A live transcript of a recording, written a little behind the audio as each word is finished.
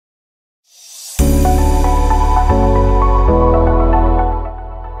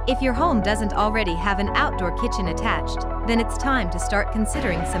If your home doesn't already have an outdoor kitchen attached, then it's time to start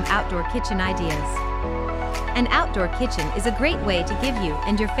considering some outdoor kitchen ideas. An outdoor kitchen is a great way to give you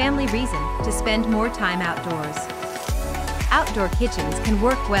and your family reason to spend more time outdoors. Outdoor kitchens can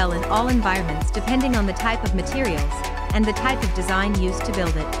work well in all environments depending on the type of materials and the type of design used to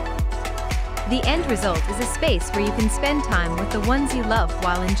build it. The end result is a space where you can spend time with the ones you love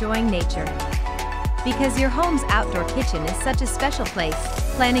while enjoying nature. Because your home's outdoor kitchen is such a special place,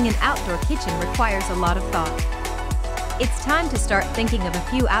 planning an outdoor kitchen requires a lot of thought. It's time to start thinking of a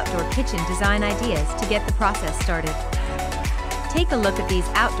few outdoor kitchen design ideas to get the process started. Take a look at these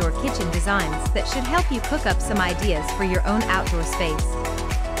outdoor kitchen designs that should help you cook up some ideas for your own outdoor space.